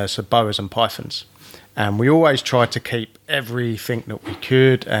Boyds, so boas and pythons, and we always tried to keep everything that we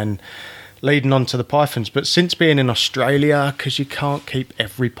could and leading on to the pythons. But since being in Australia, because you can't keep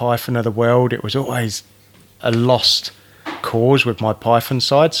every python of the world, it was always a lost cause with my python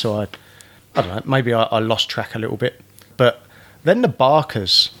side. So I don't know, maybe I lost track a little bit. But then the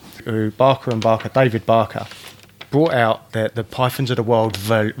Barkers, David Barker, brought out the Pythons of the World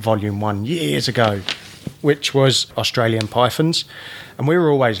Volume 1 years ago, which was Australian pythons. And we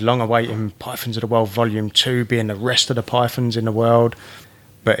were always long awaiting Pythons of the World Volume 2 being the rest of the pythons in the world.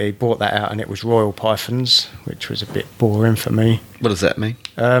 But he brought that out and it was royal pythons, which was a bit boring for me. What does that mean?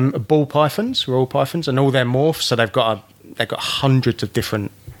 Ball pythons, royal pythons, and all their morphs. So they've got hundreds of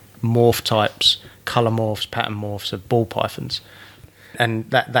different morph types, colour morphs, pattern morphs of ball pythons. And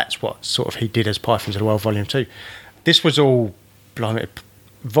that's what sort of he did as Pythons of the World Volume 2. This was all, blimey,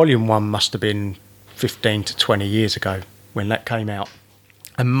 Volume 1 must have been 15 to 20 years ago when that came out.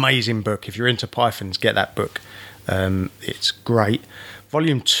 Amazing book. If you're into pythons, get that book. It's great.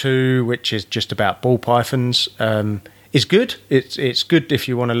 Volume 2, which is just about ball pythons, is good. It's good if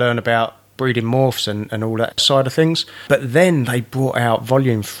you want to learn about breeding morphs and all that side of things. But then they brought out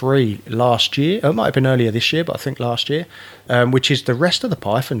Volume 3 last year. It might have been earlier this year, but I think last year, which is the rest of the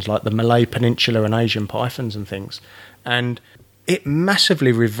pythons, like the Malay Peninsula and Asian pythons and things. And it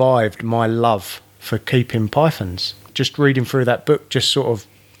massively revived my love for keeping pythons. Just reading through that book just sort of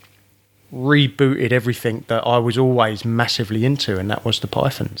rebooted everything that I was always massively into, and that was the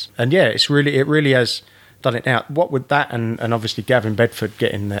pythons. And yeah, it really has done it now. What with that and obviously Gavin Bedford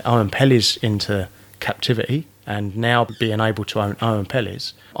getting the Oenpellis into captivity and now being able to own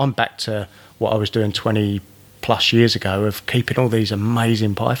Oenpellis, I'm back to what I was doing 20 plus years ago of keeping all these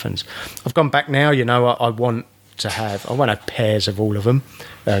amazing pythons. I've gone back now, I won't have pairs of all of them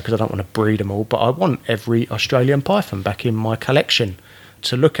because I don't want to breed them all, but I want every Australian python back in my collection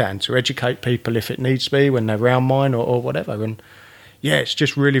to look at and to educate people if it needs to be when they're around mine or whatever. And yeah, it's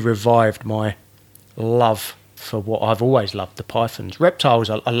just really revived my love for what I've always loved, the pythons. Reptiles,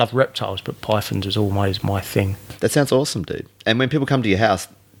 I love reptiles, but pythons is always my thing. That sounds awesome, dude. And when people come to your house,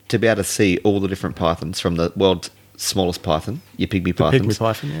 to be able to see all the different pythons, from the world's smallest python, your pygmy pythons. Pygmy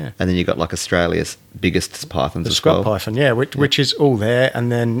python, yeah. And then you've got like Australia's biggest pythons as well. The scrub python, yeah, which is all there,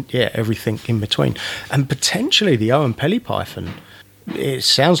 and then, yeah, everything in between. And potentially the Oenpelli python, it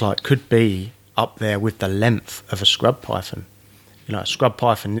sounds like could be up there with the length of a scrub python. A scrub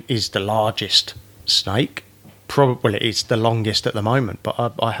python is the largest snake. Probably it's the longest at the moment,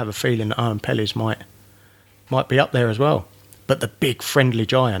 but I have a feeling that Oenpellis might be up there as well. But the big friendly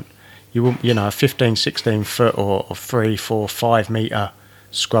giant, you wouldn't, a 15, 16 foot or 3, 4, 5 metre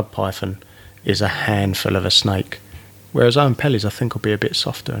scrub python is a handful of a snake. Whereas Oenpellis, I think, will be a bit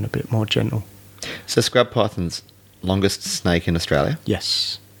softer and a bit more gentle. So scrub python's longest snake in Australia?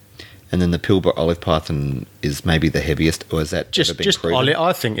 Yes. And then the Pilbara olive python is maybe the heaviest, or is that just proven?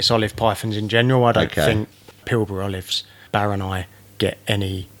 I think it's olive pythons in general. I don't think Pilbara olives, Baroni, get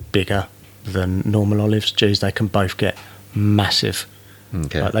any bigger than normal olives. Geez, they can both get massive.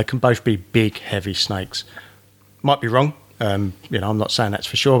 Okay. Like, they can both be big, heavy snakes. Might be wrong. I'm not saying that's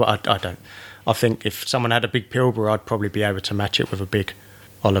for sure, but I don't. I think if someone had a big Pilbara, I'd probably be able to match it with a big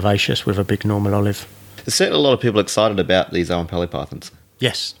olivaceous, with a big normal olive. There's certainly a lot of people excited about these Oenpelli pythons.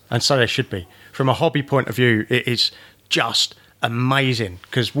 Yes, and so they should be. From a hobby point of view, it is just amazing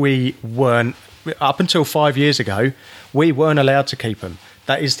because we weren't, up until 5 years ago, we weren't allowed to keep them.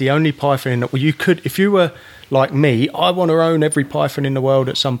 That is the only python that you could, if you were like me, I want to own every python in the world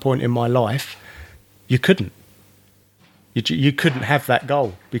at some point in my life, you couldn't. You couldn't have that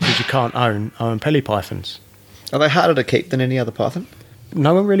goal because you can't own Oenpelli pythons. Are they harder to keep than any other python?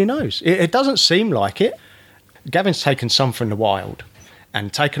 No one really knows. It doesn't seem like it. Gavin's taken some from the wild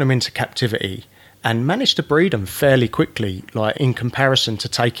and taken them into captivity and managed to breed them fairly quickly. Like, in comparison to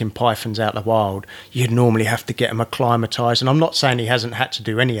taking pythons out of the wild, you'd normally have to get them acclimatised. And I'm not saying he hasn't had to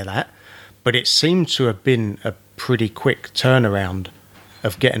do any of that, but it seemed to have been a pretty quick turnaround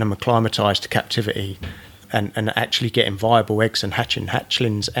of getting them acclimatised to captivity and actually getting viable eggs and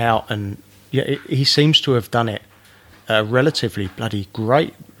hatchlings out. And yeah, he seems to have done it a relatively bloody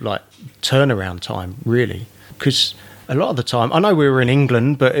great turnaround time, really. Because a lot of the time, I know we were in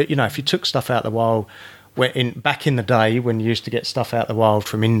England, but if you took stuff out of the wild, back in the day when you used to get stuff out of the wild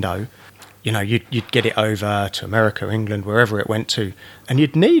from Indo, you'd get it over to America, England, wherever it went to, and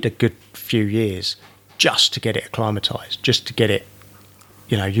you'd need a good few years just to get it acclimatised, just to get it,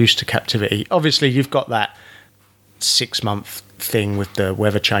 used to captivity. Obviously, you've got that 6-month thing with the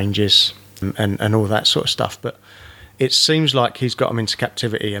weather changes and all that sort of stuff, but it seems like he's got them into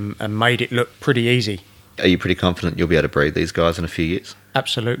captivity and made it look pretty easy. Are you pretty confident you'll be able to breed these guys in a few years?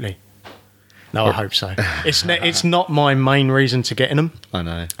 Absolutely. No, I hope so. It's not my main reason to getting them. I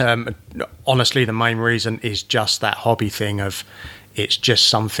know. Honestly, the main reason is just that hobby thing of it's just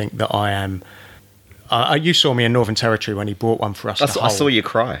something that I am. You saw me in Northern Territory when he brought one for us. I saw you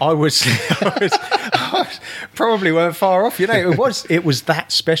cry. I was probably weren't far off. It was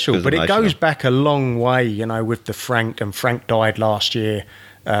that special. But it goes back a long way. With the Frank, and Frank died last year,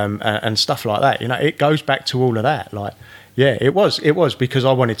 and stuff like that. It goes back to all of that. It was because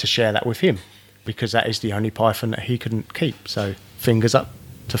I wanted to share that with him, because that is the only python that he couldn't keep. So fingers up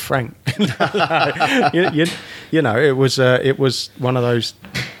to Frank. It was one of those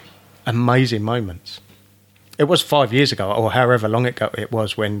amazing moments. It was 5 years ago, or however long ago it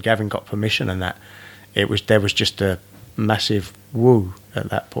was, when Gavin got permission, and that there was just a massive woo at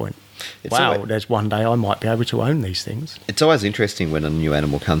that point. There's one day I might be able to own these things. It's always interesting when a new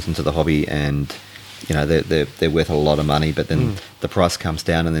animal comes into the hobby, and they're worth a lot of money, but then the price comes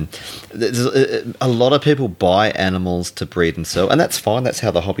down, and then there's a lot of people buy animals to breed and sell, and that's fine. That's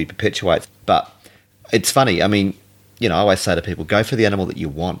how the hobby perpetuates. But it's funny. I mean, I always say to people, go for the animal that you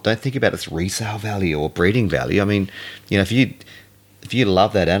want. Don't think about its resale value or breeding value. I mean, if you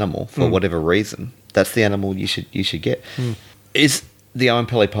love that animal for whatever reason, that's the animal you should get. Is the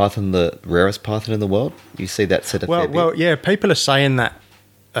Oenpelli python the rarest python in the world? You see that said a fair bit? Well, yeah, people are saying that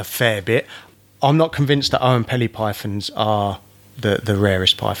a fair bit. I'm not convinced that Oenpelli pythons are the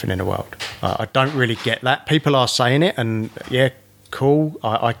rarest python in the world. I don't really get that. People are saying it, and yeah, cool.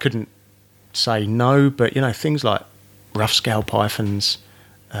 I couldn't say no, but things like rough scale pythons.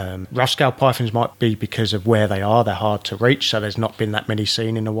 Rough scale pythons might be because of where they are. They're hard to reach, so there's not been that many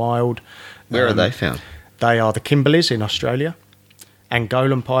seen in the wild. Where are they found? They are the Kimberleys in Australia.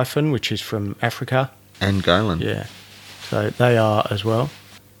 Angolan python, which is from Africa. Angolan? Yeah. So they are as well.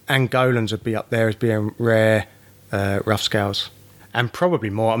 Angolans would be up there as being rare rough scales. And probably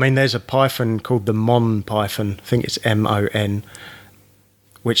more. I mean, there's a python called the Mon python. I think it's MON,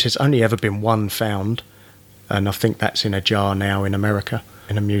 which has only ever been one found. And I think that's in a jar now in America,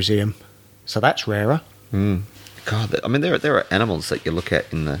 in a museum. So that's rarer. God, I mean, there are animals that you look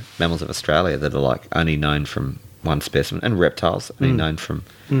at in the mammals of Australia that are only known from one specimen, and reptiles only known from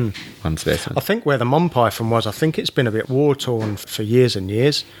one specimen. I think where the Mon python was, I think it's been a bit war-torn for years and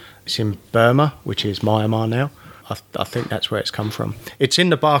years. It's in Burma, which is Myanmar now. I think that's where it's come from. It's in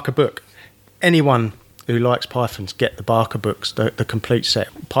the Barker book. Anyone who likes pythons, get the Barker books, the complete set.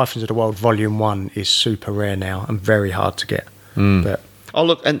 Pythons of the World Volume 1 is super rare now and very hard to get. But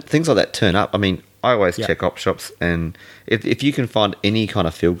look, and things like that turn up. I mean, I always check op shops, and if you can find any kind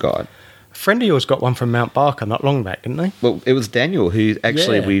of field guide. A friend of yours got one from Mount Barker not long back, didn't they? Well, it was Daniel who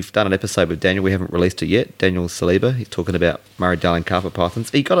actually, we've done an episode with Daniel. We haven't released it yet. Daniel Saliba. He's talking about Murray-Darling carpet pythons.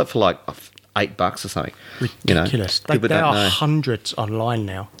 He got it for $8 or something. Ridiculous. There are hundreds online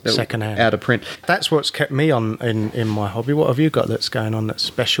now, secondhand. Out of print. That's what's kept me on in my hobby. What have you got that's going on that's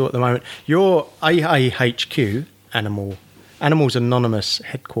special at the moment? Your AAHQ, Animals Anonymous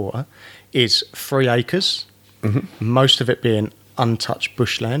headquarter, is 3 acres, most of it being untouched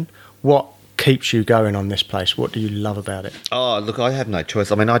bushland. What keeps you going on this place? What do you love about it? Oh, look, I have no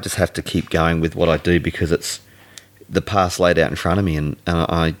choice. I mean, I just have to keep going with what I do because it's the path laid out in front of me, and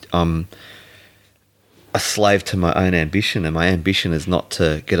I'm a slave to my own ambition, and my ambition is not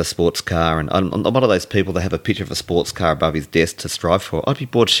to get a sports car. And I'm one of those people that have a picture of a sports car above his desk to strive for. I'd be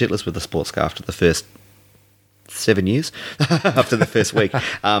bored shitless with a sports car after the first 7 years after the first week.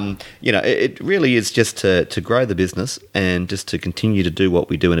 It really is just to grow the business and just to continue to do what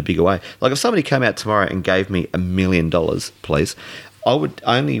we do in a bigger way. Like if somebody came out tomorrow and gave me $1 million, please, I would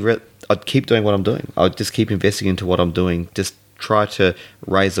I'd keep doing what I'm doing. I'd just keep investing into what I'm doing. Just try to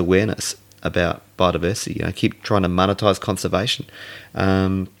raise awareness about biodiversity. Keep trying to monetize conservation.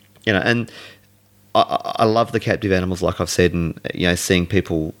 And I love the captive animals, like I've said, and seeing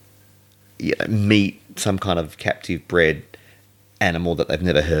people meet some kind of captive bred animal that they've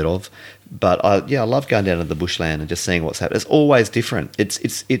never heard of. But I love going down to the bushland and just seeing what's happening. It's always different.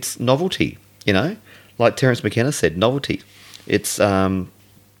 It's novelty, like Terence McKenna said, novelty. It's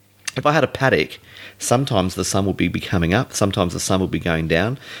if I had a paddock, sometimes the sun will be coming up, sometimes the sun will be going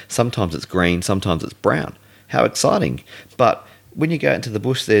down, sometimes it's green, sometimes it's brown. How exciting! But when you go into the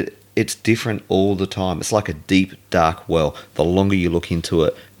bush, it's different all the time. It's like a deep, dark well. The longer you look into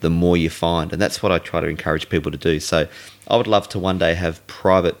it, the more you find. And that's what I try to encourage people to do. So I would love to one day have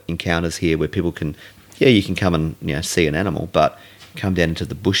private encounters here where people can, you can come and see an animal, but come down into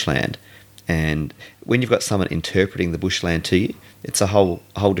the bushland. And when you've got someone interpreting the bushland to you, it's a whole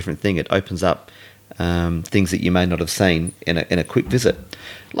different thing. It opens up things that you may not have seen in a quick visit.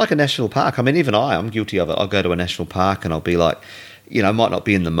 Like a national park. I mean, even I'm guilty of it. I'll go to a national park and I'll be like, I might not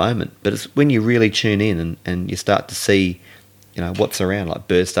be in the moment, but it's when you really tune in and you start to see, what's around, like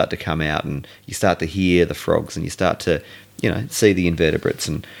birds start to come out and you start to hear the frogs and you start to, see the invertebrates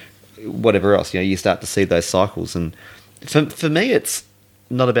and whatever else, you start to see those cycles. And for me, it's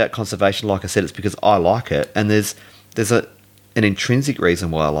not about conservation. Like I said, it's because I like it. And there's an intrinsic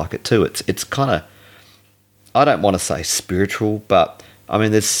reason why I like it too. It's kind of, I don't want to say spiritual, but I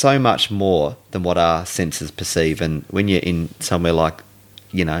mean, there's so much more than what our senses perceive. And when you're in somewhere like,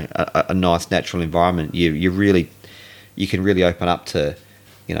 a nice natural environment, you can really open up to,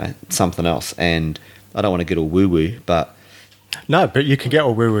 something else. And I don't want to get all woo-woo, but... No, but you can get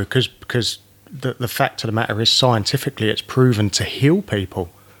all woo-woo because the fact of the matter is scientifically it's proven to heal people.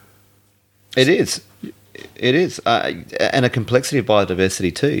 It is. It is. And a complexity of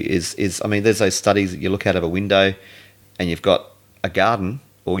biodiversity too is, I mean, there's those studies that you look out of a window and you've got a garden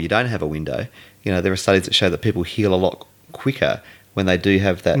or you don't have a window. There are studies that show that people heal a lot quicker when they do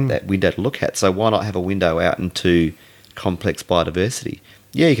have that window to look at. So why not have a window out into complex biodiversity?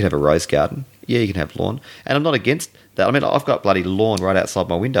 Yeah, you can have a rose garden. Yeah, you can have lawn. And I'm not against that. I mean, I've got bloody lawn right outside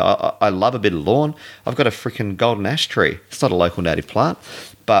my window. I love a bit of lawn. I've got a freaking golden ash tree. It's not a local native plant,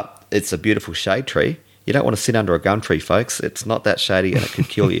 but it's a beautiful shade tree. You don't want to sit under a gum tree, folks. It's not that shady and it could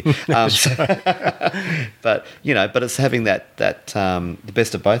kill you. But it's having that the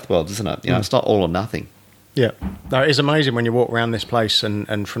best of both worlds, isn't it? It's not all or nothing. Yeah. No, it is amazing when you walk around this place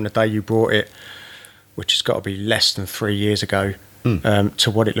and from the day you brought it, which has got to be less than 3 years ago,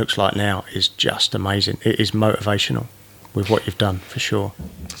 to what it looks like now is just amazing. It is motivational with what you've done, for sure.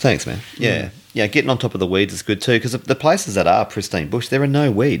 Thanks, man. Yeah. Yeah, getting on top of the weeds is good too, because the places that are pristine bush, there are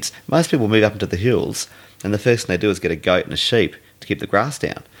no weeds. Most people move up into the hills, and the first thing they do is get a goat and a sheep to keep the grass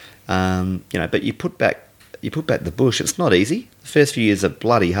down. But you put back the bush. It's not easy. The first few years are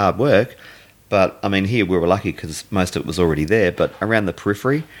bloody hard work, but I mean, here we were lucky because most of it was already there. But around the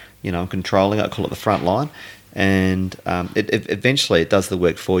periphery, I'm controlling it. I call it the front line, and it eventually it does the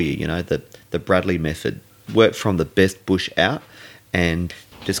work for you. The Bradley method: work from the best bush out, and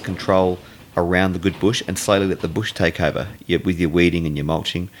just control around the good bush and slowly let the bush take over with your weeding and your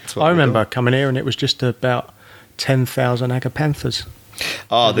mulching. I remember coming here and it was just about 10,000 agapanthus.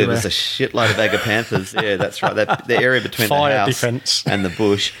 Oh, there was a shitload of agapanthus. Yeah, that's right. The area between Fire the house defense. and the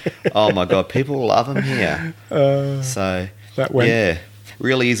bush. Oh my God, people love them here.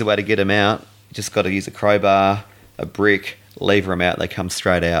 Really easy way to get them out. You just got to use a crowbar, a brick, lever them out. They come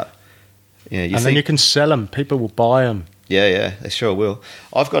straight out. Yeah, then you can sell them. People will buy them. Yeah, they sure will.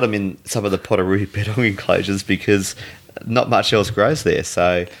 I've got them in some of the Potoroo bettong enclosures because not much else grows there.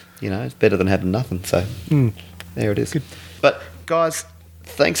 So, it's better than having nothing. So, there it is. Good. But, guys,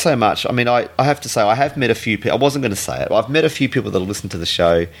 thanks so much. I mean, I have to say, I have met a few people. I wasn't going to say it, but I've met a few people that listen to the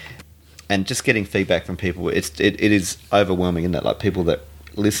show, and just getting feedback from people, it is overwhelming, isn't it? Like, people that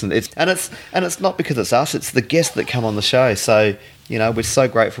listen. It's not because it's us, it's the guests that come on the show. So, we're so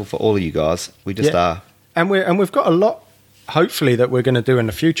grateful for all of you guys. We just are. And we've got a lot, hopefully, that we're going to do in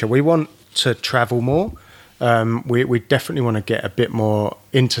the future. We want to travel more. We definitely want to get a bit more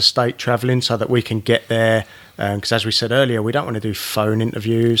interstate travelling so that we can get there. Because as we said earlier, we don't want to do phone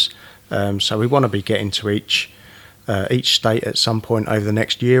interviews. So we want to be getting to each state at some point over the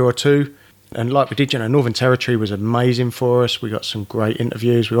next year or two. And like we did, Northern Territory was amazing for us. We got some great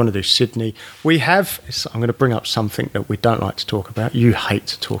interviews. We want to do Sydney. I'm going to bring up something that we don't like to talk about. You hate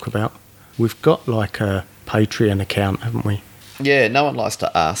to talk about. We've got like a Patreon account, haven't we? Yeah, no one likes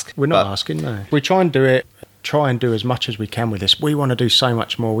to ask. We're not but asking, no. We try and do as much as we can with this. We want to do so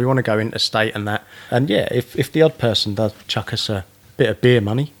much more. We want to go interstate and that. And yeah, if the odd person does chuck us a bit of beer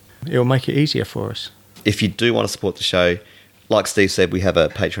money, it'll make it easier for us. If you do want to support the show, like Steve said, we have a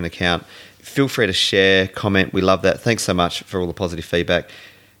Patreon account. Feel free to share, comment. We love that. Thanks so much for all the positive feedback.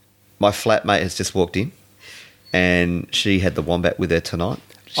 My flatmate has just walked in and she had the wombat with her tonight.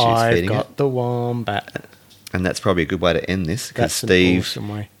 She's I've got the wombat. And that's probably a good way to end this, because That's Steve, an awesome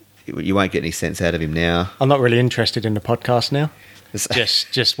way. you won't get any sense out of him now. I'm not really interested in the podcast now.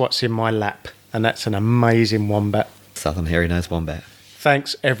 Just what's in my lap. And that's an amazing wombat. Southern Hairy Nose Wombat.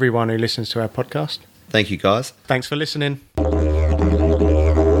 Thanks everyone who listens to our podcast. Thank you, guys. Thanks for listening.